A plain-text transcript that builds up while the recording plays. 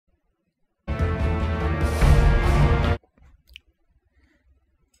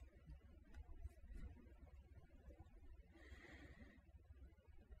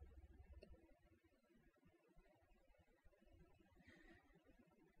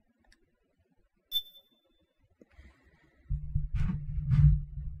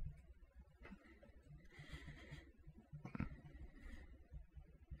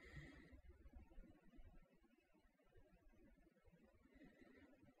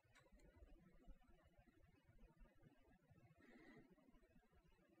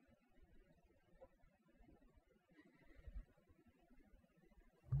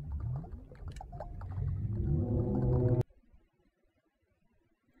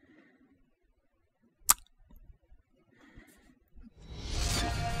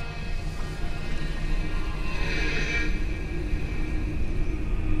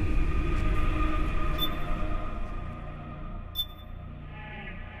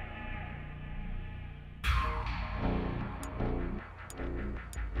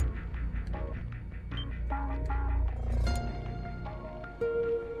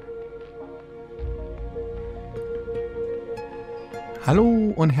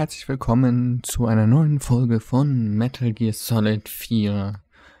Hallo und herzlich willkommen zu einer neuen Folge von Metal Gear Solid 4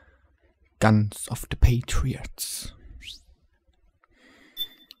 Guns of the Patriots.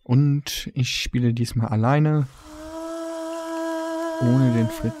 Und ich spiele diesmal alleine, ohne den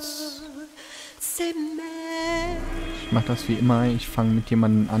Fritz. Ich mache das wie immer, ich fange mit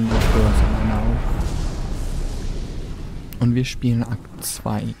jemandem an, ich höre es alleine auf. Und wir spielen Akt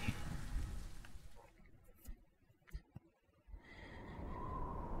 2.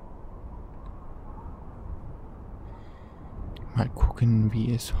 Mal gucken,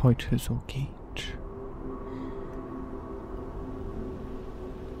 wie es heute so geht.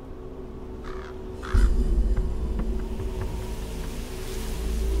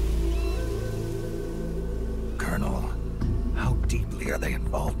 Colonel, how deeply are they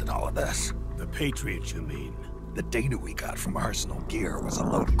involved in all of this? The Patriots, you mean? The data we got from Arsenal Gear was a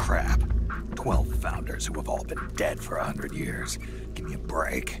load of crap. 12 founders who have all been dead for 100 years. Give me a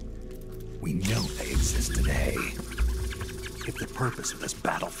break. We know they exist today. If the purpose of this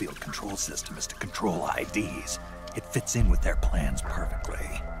battlefield control system is to control IDs, it fits in with their plans perfectly.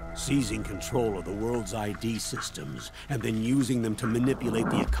 Seizing control of the world's ID systems, and then using them to manipulate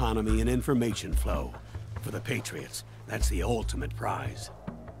the economy and information flow. For the Patriots, that's the ultimate prize.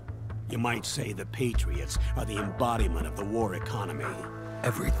 You might say the Patriots are the embodiment of the war economy.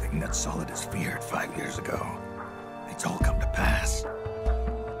 Everything that Solid has feared 5 years ago, it's all come to pass.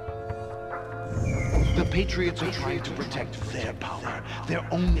 The Patriots are trying to protect their power, their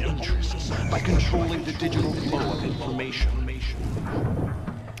own interests, by controlling the digital flow of information.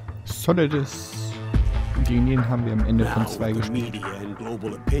 Solid ist... Gegen den haben wir am Ende von 2 With gespielt. media and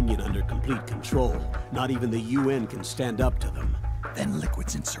global opinion under complete control, not even the UN can stand up to them. Then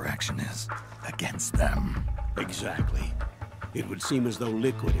Liquid's insurrection is against them. Exactly. It would seem as though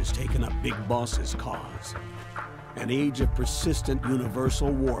Liquid has taken up Big Boss's cause. An age of persistent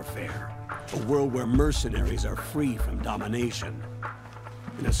universal warfare. A world where mercenaries are free from domination.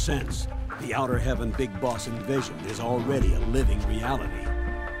 In a sense, the Outer Heaven Big Boss invasion is already a living reality.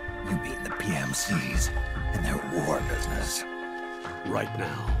 You mean the PMCs and their war business? Right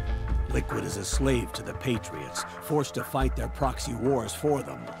now, Liquid is a slave to the Patriots, forced to fight their proxy wars for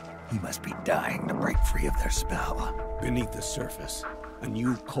them. He must be dying to break free of their spell. Beneath the surface, a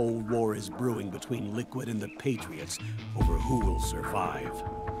new Cold War is brewing between Liquid and the Patriots over who will survive.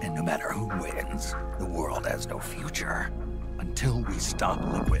 And no matter who wins, the world has no future. Until we stop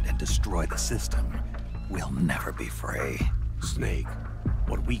Liquid and destroy the system, we'll never be free. Snake,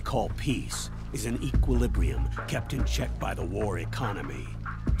 what we call peace is an equilibrium kept in check by the war economy.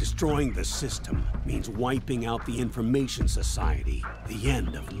 Destroying the system means wiping out the information society, the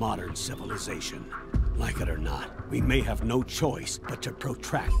end of modern civilization. Like it or not, we may have no choice but to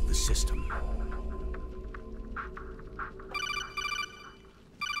protract the system.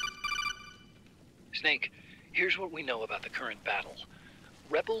 Snake, here's what we know about the current battle.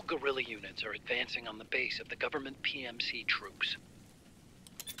 Rebel guerrilla units are advancing on the base of the government PMC troops.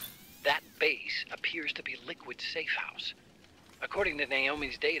 That base appears to be Liquid's safe house. According to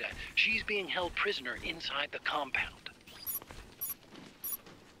Naomi's data, she's being held prisoner inside the compound.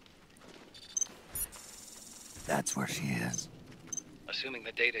 That's where she is. Assuming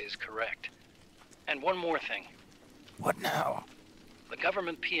the data is correct. And one more thing. What now? The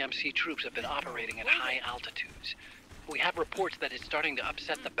government PMC troops have been operating at high altitudes. We have reports that it's starting to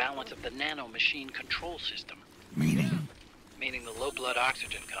upset the balance of the nano-machine control system. Meaning? Meaning the low blood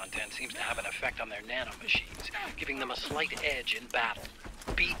oxygen content seems to have an effect on their nano-machines, giving them a slight edge in battle.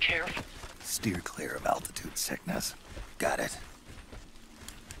 Be careful. Steer clear of altitude sickness. Got it.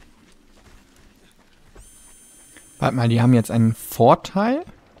 Warte mal, die haben jetzt einen Vorteil?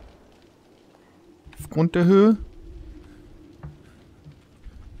 Aufgrund der Höhe?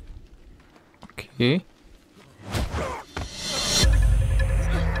 Okay.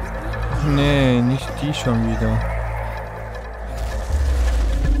 Nee, nicht die schon wieder.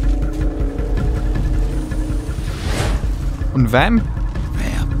 Und Vamp?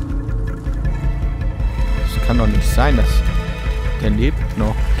 Vamp. Das kann doch nicht sein, dass der lebt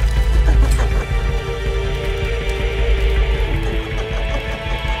noch.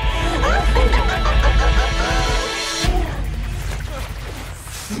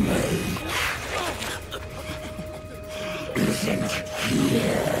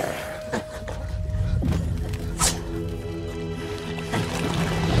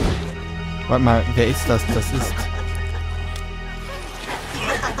 Warte mal, wer ist das? Das ist...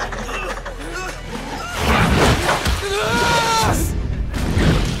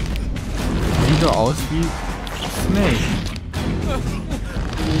 Sieht so aus wie Snake.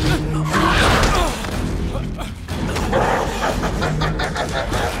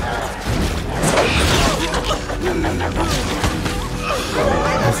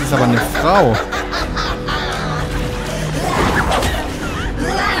 Das ist aber eine Frau.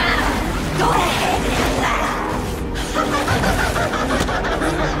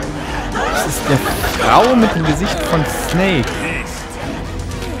 Das ist eine Frau mit dem Gesicht von Snake.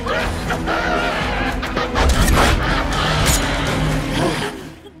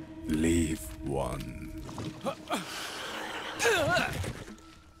 Leave one.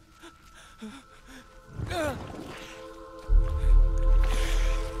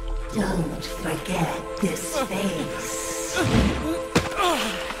 Don't forget this face.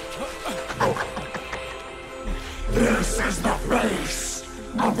 This is the face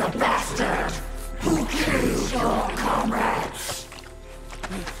of the bastard who killed your comrades.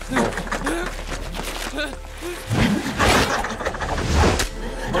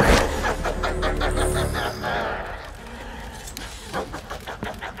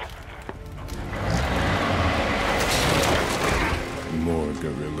 More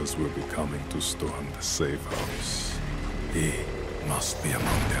guerrillas will be coming to storm the safe house. He must be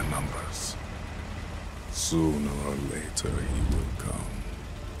among their numbers. Sooner or later he will come.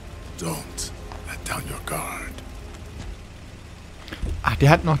 Don't let down your guard. Ach, der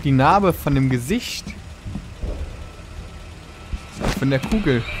hat noch die Narbe von dem Gesicht. Von der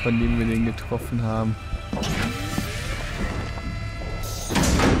Kugel, von dem wir den getroffen haben.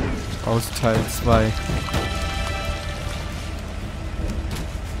 Aus Teil 2.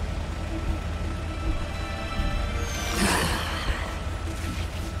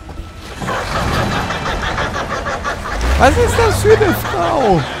 Was ist das für eine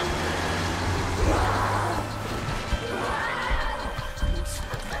Frau?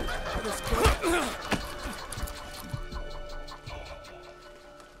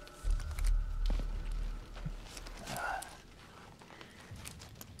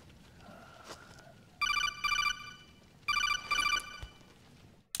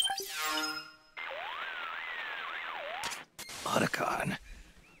 Otacon,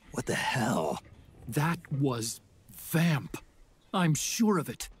 what the hell? That was Vamp. I'm sure of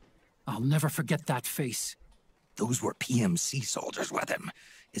it. I'll never forget that face. Those were PMC soldiers with him.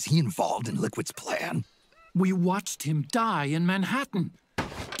 Is he involved in Liquid's plan? We watched him die in Manhattan.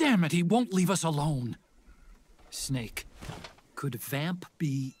 Damn it, he won't leave us alone. Snake, could Vamp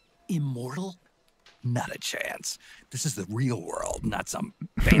be immortal? Not a chance. This is the real world, not some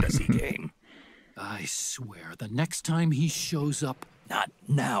fantasy game. I swear, the next time he shows up... Not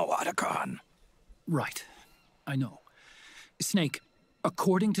now, Otacon. Right. I know. Snake,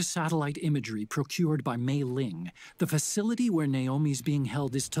 according to satellite imagery procured by Mei Ling, the facility where Naomi's being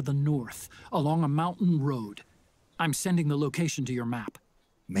held is to the north, along a mountain road. I'm sending the location to your map.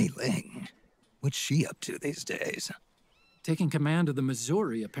 Mei Ling? What's she up to these days? Taking command of the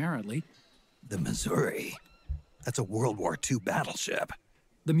Missouri, apparently. The Missouri? That's a World War II battleship.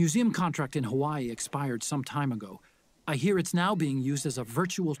 The museum contract in Hawaii expired some time ago. I hear it's now being used as a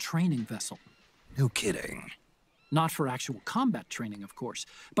virtual training vessel. No kidding. Not for actual combat training, of course,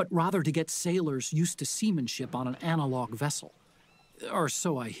 but rather to get sailors used to seamanship on an analog vessel. Or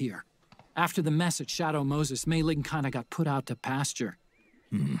so I hear. After the mess at Shadow Moses, Mei Ling kinda got put out to pasture.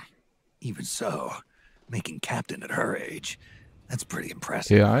 Even so, making captain at her age, that's pretty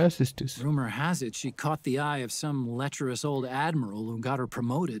impressive. Ja, es ist es. Rumor has it she caught the eye of some lecherous old admiral who got her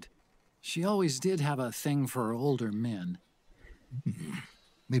promoted. She always did have a thing for older men.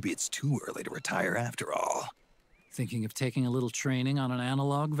 Maybe it's too early to retire after all. Thinking of taking a little training on an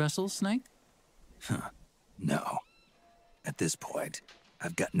analog vessel, Snake? No. At this point,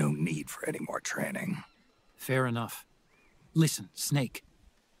 I've got no need for any more training. Fair enough. Listen, Snake.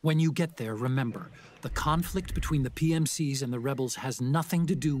 When you get there, remember, the conflict between the PMCs and the rebels has nothing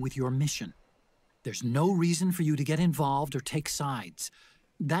to do with your mission. There's no reason for you to get involved or take sides.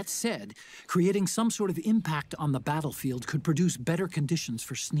 That said, creating some sort of impact on the battlefield could produce better conditions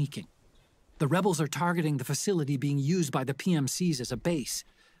for sneaking. The rebels are targeting the facility being used by the PMCs as a base.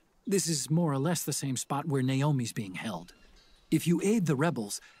 This is more or less the same spot where Naomi's being held. If you aid the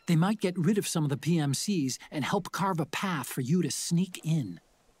rebels, they might get rid of some of the PMCs and help carve a path for you to sneak in.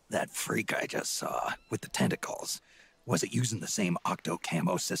 That freak I just saw, with the tentacles, was it using the same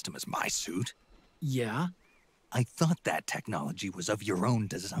octo-camo system as my suit? Yeah? I thought that technology was of your own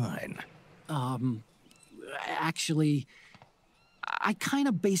design. Actually, I kind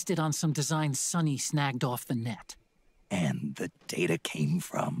of based it on some designs Sonny snagged off the net. And the data came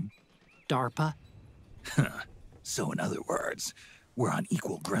from? DARPA? So in other words, we're on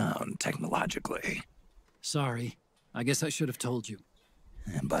equal ground technologically. Sorry. I guess I should have told you.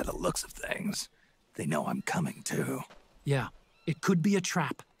 And by the looks of things, they know I'm coming too. Yeah. It could be a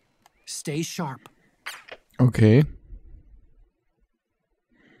trap. Stay sharp. Okay.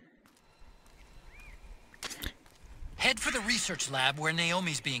 Head for the research lab where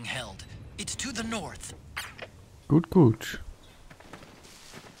Naomi's being held. It's to the north. Gut, gut.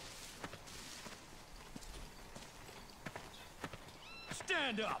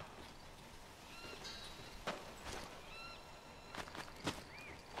 Stand up!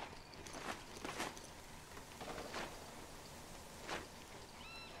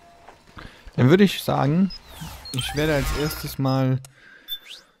 Dann würde ich sagen, ich werde als erstes mal...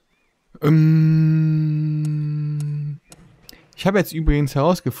 ich habe jetzt übrigens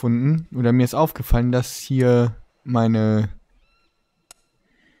herausgefunden, oder mir ist aufgefallen, dass hier meine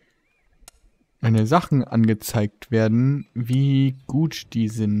Sachen angezeigt werden, wie gut die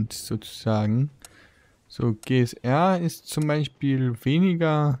sind, sozusagen. So, GSR ist zum Beispiel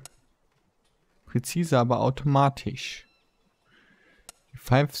weniger präzise, aber automatisch.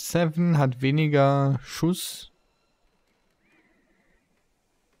 5.7 hat weniger Schuss,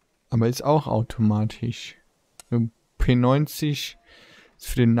 aber ist auch automatisch. So, P90 ist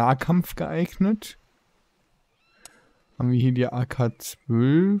für den Nahkampf geeignet. Haben wir hier die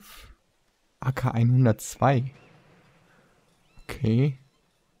AK-12. AK-102. Okay.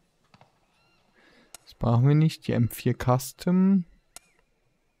 Das brauchen wir nicht. Die M4 Custom.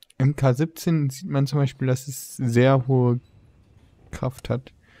 MK17 sieht man zum Beispiel, dass es sehr hohe Kraft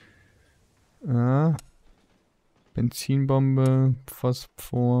hat. Benzinbombe,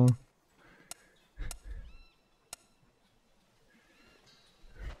 Phosphor.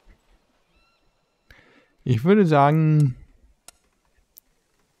 Ich würde sagen,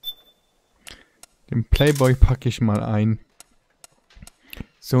 den Playboy packe ich mal ein.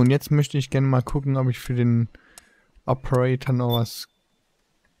 So, und jetzt möchte ich gerne mal gucken, ob ich für den Operator noch was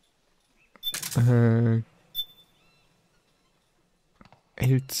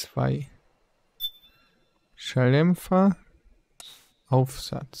L2 Schalldämpfer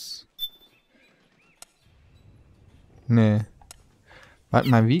Aufsatz. Nee. Warte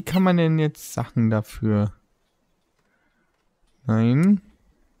mal, wie kann man denn jetzt Sachen dafür? Nein.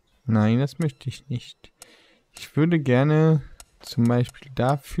 Nein, das möchte ich nicht. Ich würde gerne zum Beispiel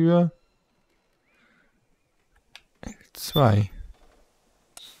dafür L2.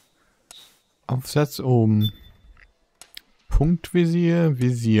 Aufsatz oben. Punktvisier,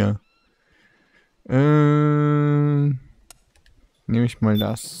 Visier. Nehme ich mal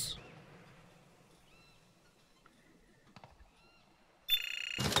das.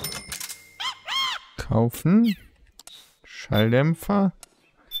 Kaufen. Schalldämpfer.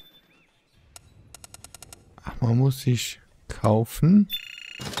 Ach, man muss sich kaufen.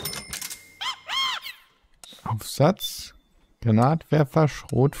 Aufsatz. Granatwerfer,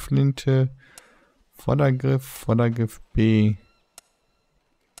 Schrotflinte. Vordergriff B.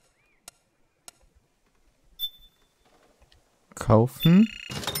 Kaufen.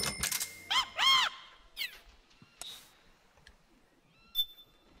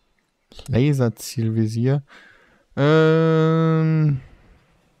 Laserzielvisier. Kann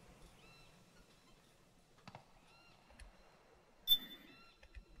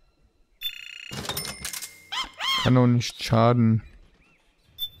auch nicht schaden.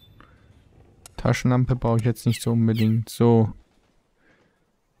 Taschenlampe brauche ich jetzt nicht so unbedingt. So.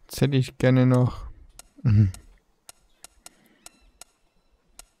 Jetzt hätte ich gerne noch...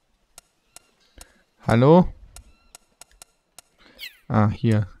 Hallo? Ah,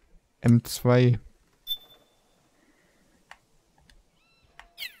 hier. M2.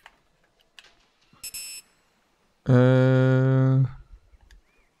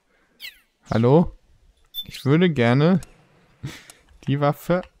 Hallo? Ich würde gerne die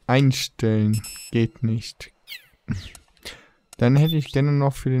Waffe einstellen. Geht nicht. Dann hätte ich gerne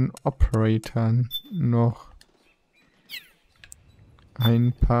noch für den Operator noch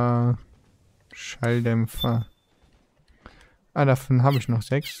ein paar Schalldämpfer. Ah, davon habe ich noch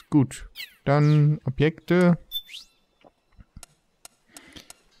 6. Gut. Dann Objekte.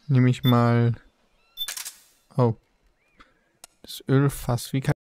 Nehme ich mal... Oh. Das Ölfass. Wie kann